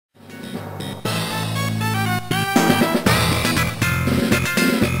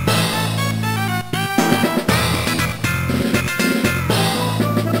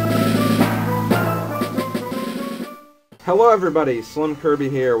Hello everybody,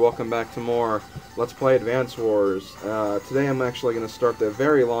 SlimKirby here, welcome back to more Let's Play Advance Wars. Today I'm actually going to start the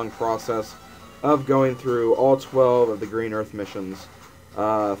very long process of going through all 12 of the Green Earth missions.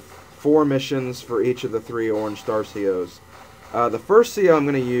 4 missions for each of the 3 Orange Star COs. The first CO I'm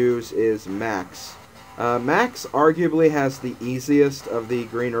going to use is Max. Max arguably has the easiest of the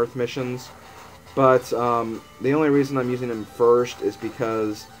Green Earth missions, but the only reason I'm using him first is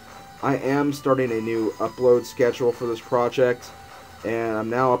because I am starting a new upload schedule for this project, and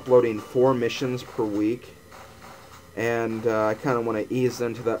I'm now uploading 4 missions per week, and I kind of want to ease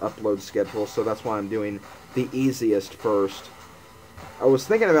into that upload schedule, so that's why I'm doing the easiest first. I was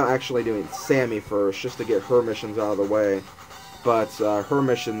thinking about actually doing Sammy first, just to get her missions out of the way, but her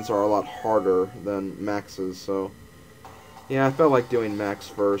missions are a lot harder than Max's, so yeah, I felt like doing Max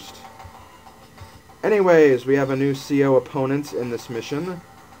first. Anyways, we have a new CO opponent in this mission.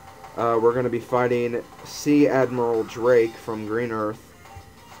 We're going to be fighting Sea Admiral Drake from Green Earth.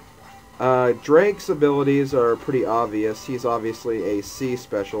 Drake's abilities are pretty obvious. He's obviously a sea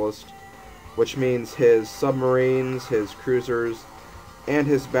specialist, which means his submarines, his cruisers, and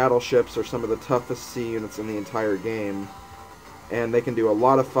his battleships are some of the toughest sea units in the entire game. And they can do a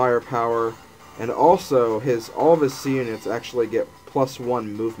lot of firepower, and also all of his sea units actually get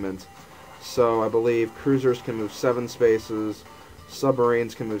 +1 movement. So I believe cruisers can move 7 spaces,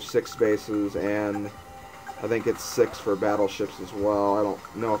 submarines can move 6 spaces, and I think it's 6 for battleships as well. I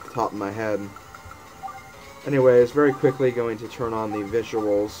don't know off the top of my head. Anyways, very quickly going to turn on the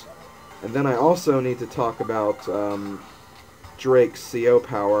visuals. And then I also need to talk about Drake's CO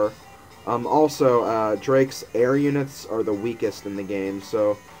power. Drake's air units are the weakest in the game,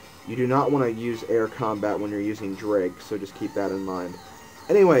 so you do not want to use air combat when you're using Drake, so just keep that in mind.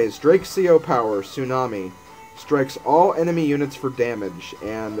 Anyways, Drake's CO power, Tsunami, strikes all enemy units for damage,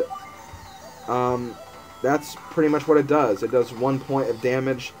 and that's pretty much what it does. It does 1 point of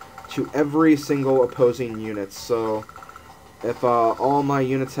damage to every single opposing unit. So if all my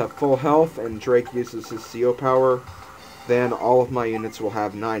units have full health and Drake uses his CO power, then all of my units will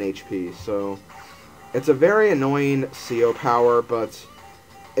have 9 HP. So it's a very annoying CO power, but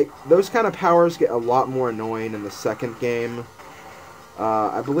those kind of powers get a lot more annoying in the second game.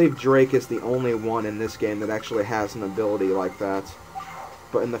 I believe Drake is the only one in this game that actually has an ability like that.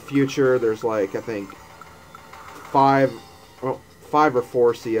 But in the future, there's like, I think, 5 or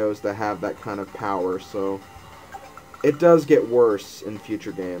 4 COs that have that kind of power, so it does get worse in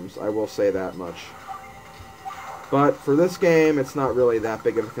future games, I will say that much. But for this game, it's not really that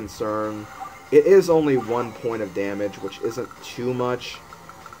big of a concern. It is only 1 point of damage, which isn't too much,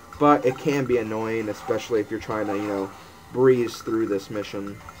 but it can be annoying, especially if you're trying to, breeze through this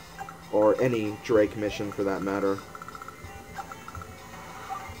mission, or any Drake mission for that matter.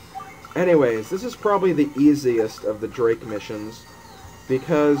 Anyways, this is probably the easiest of the Drake missions,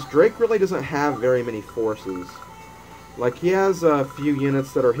 because Drake really doesn't have very many forces. Like, he has a few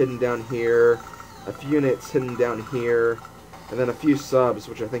units that are hidden down here, a few units hidden down here, and then a few subs,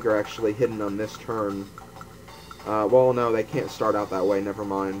 which I think are actually hidden on this turn. Well, no, they can't start out that way, never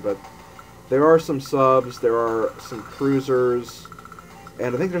mind, but there are some subs, there are some cruisers,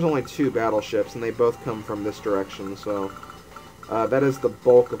 and I think there's only 2 battleships, and they both come from this direction, so that is the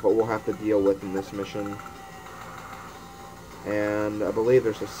bulk of what we'll have to deal with in this mission. And I believe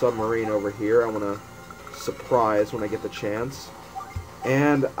there's a submarine over here I want to surprise when I get the chance.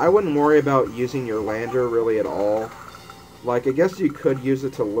 And I wouldn't worry about using your lander really at all. Like, I guess you could use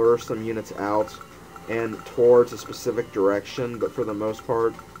it to lure some units out and towards a specific direction, but for the most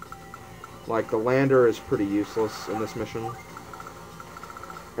part, like, the lander is pretty useless in this mission.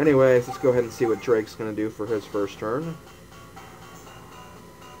 Anyways, let's go ahead and see what Drake's going to do for his first turn.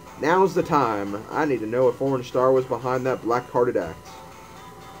 Now's the time. I need to know if Orange Star was behind that black-hearted act.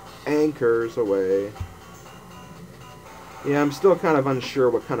 Anchors away. Yeah, I'm still kind of unsure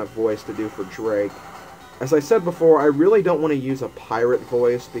what kind of voice to do for Drake. As I said before, I really don't want to use a pirate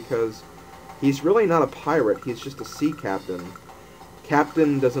voice because he's really not a pirate, he's just a sea captain.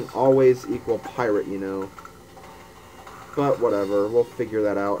 Captain doesn't always equal pirate, But whatever, we'll figure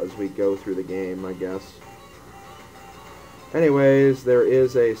that out as we go through the game, I guess. Anyways, there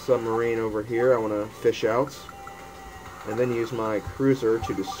is a submarine over here I want to fish out. And then use my cruiser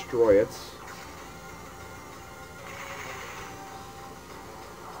to destroy it.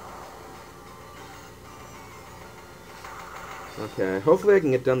 Okay, hopefully I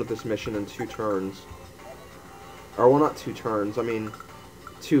can get done with this mission in 2 turns. Or, well, not 2 turns, I mean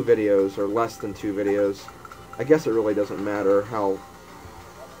 2 videos, or less than 2 videos. I guess it really doesn't matter how...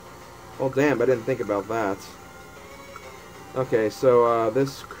 Well, damn, I didn't think about that. Okay, so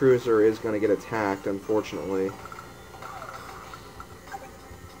this cruiser is going to get attacked, unfortunately.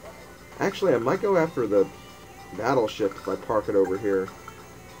 Actually, I might go after the battleship if I park it over here.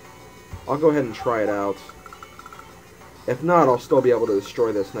 I'll go ahead and try it out. If not, I'll still be able to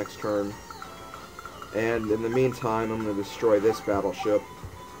destroy this next turn. And in the meantime, I'm going to destroy this battleship.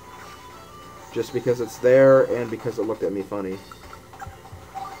 Just because it's there, and because it looked at me funny.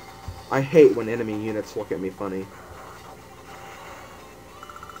 I hate when enemy units look at me funny.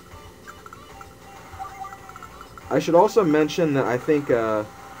 I should also mention that I think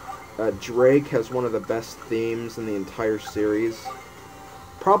Drake has one of the best themes in the entire series.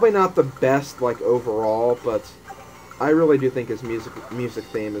 Probably not the best, like, overall, but I really do think his music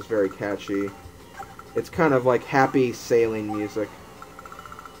theme is very catchy. It's kind of like happy sailing music.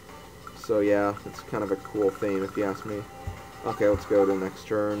 So yeah, it's kind of a cool theme if you ask me. Okay, let's go to the next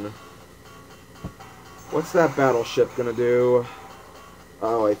turn. What's that battleship gonna do?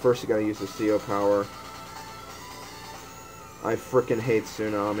 Oh, wait, first you gotta use the CO power. I frickin' hate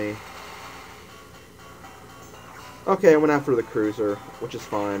tsunami. Okay, I went after the cruiser, which is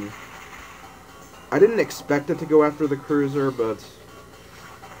fine. I didn't expect it to go after the cruiser, but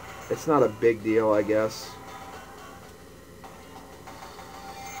it's not a big deal, I guess.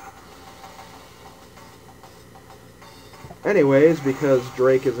 Anyways, because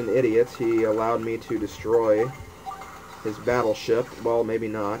Drake is an idiot, he allowed me to destroy his battleship. Well, maybe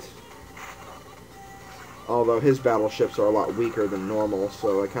not. Although his battleships are a lot weaker than normal,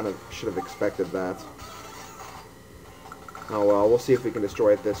 so I kind of should have expected that. Oh well, we'll see if we can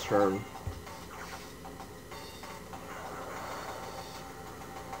destroy it this turn.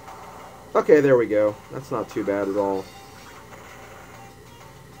 Okay, there we go. That's not too bad at all.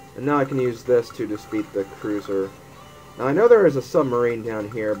 And now I can use this to defeat the cruiser. Now, I know there is a submarine down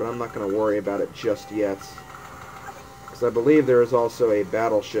here, but I'm not going to worry about it just yet. Because I believe there is also a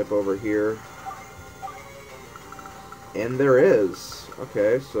battleship over here. And there is.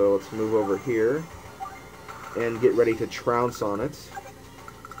 Okay, so let's move over here and get ready to trounce on it.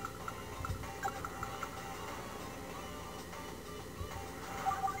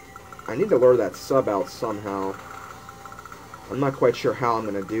 I need to lure that sub out somehow. I'm not quite sure how I'm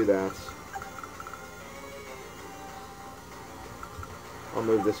going to do that. I'll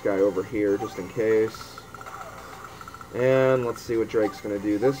move this guy over here just in case. And let's see what Drake's going to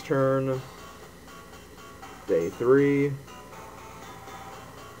do this turn. Day 3.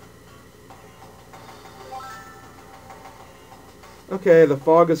 Okay, the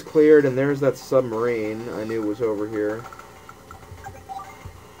fog is cleared, and there's that submarine I knew was over here.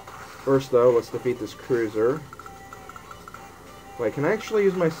 First, though, let's defeat this cruiser. Wait, can I actually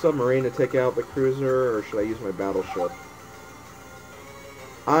use my submarine to take out the cruiser, or should I use my battleship?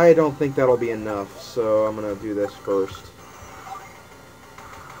 I don't think that'll be enough, so I'm going to do this first.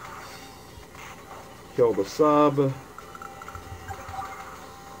 Kill the sub.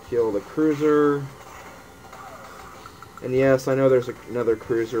 Kill the cruiser. And yes, I know there's another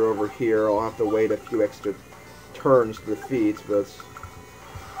cruiser over here. I'll have to wait a few extra turns to defeat, but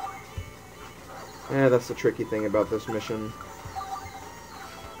that's the tricky thing about this mission.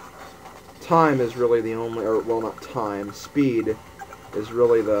 Time is really the only, or well, not time, speed is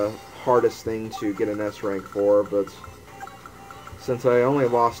really the hardest thing to get an S rank for, but since I only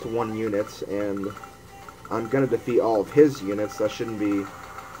lost 1 unit and I'm going to defeat all of his units, that shouldn't be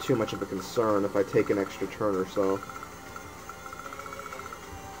too much of a concern if I take an extra turn or so.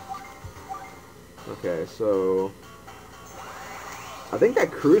 Okay, so I think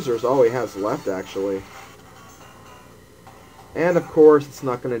that cruiser is all he has left, actually. And of course, it's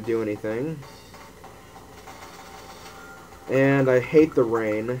not going to do anything. And I hate the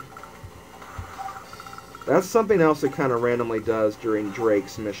rain. That's something else it kind of randomly does during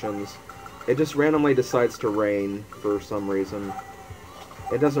Drake's missions. It just randomly decides to rain for some reason.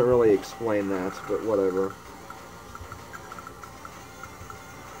 It doesn't really explain that, but whatever.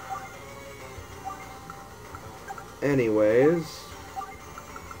 Anyways,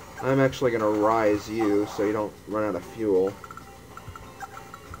 I'm actually going to rise you so you don't run out of fuel.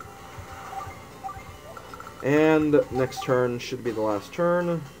 And next turn should be the last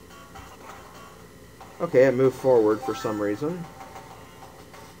turn. Okay, I moved forward for some reason.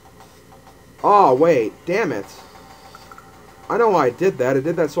 Oh, wait, damn it. I know why I did that. I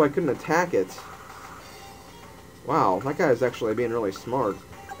did that so I couldn't attack it. Wow, that guy is actually being really smart.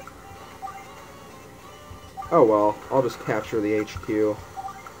 Oh well, I'll just capture the HQ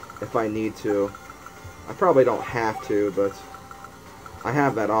if I need to. I probably don't have to, but I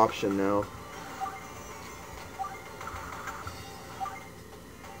have that option now.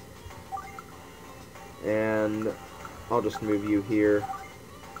 And I'll just move you here.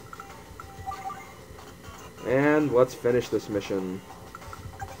 And let's finish this mission.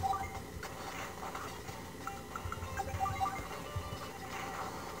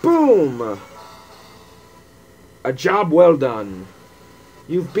 Boom! A job well done.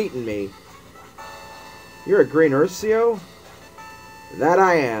 You've beaten me. You're a green Urcio? That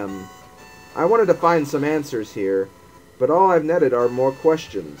I am. I wanted to find some answers here, but all I've netted are more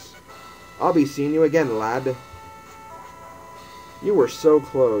questions. I'll be seeing you again, lad. You were so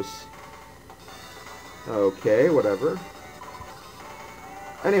close. Okay, whatever.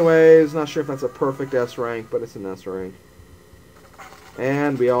 Anyways, not sure if that's a perfect S rank, but it's an S rank.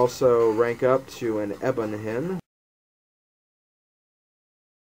 And we also rank up to an Ebonhin.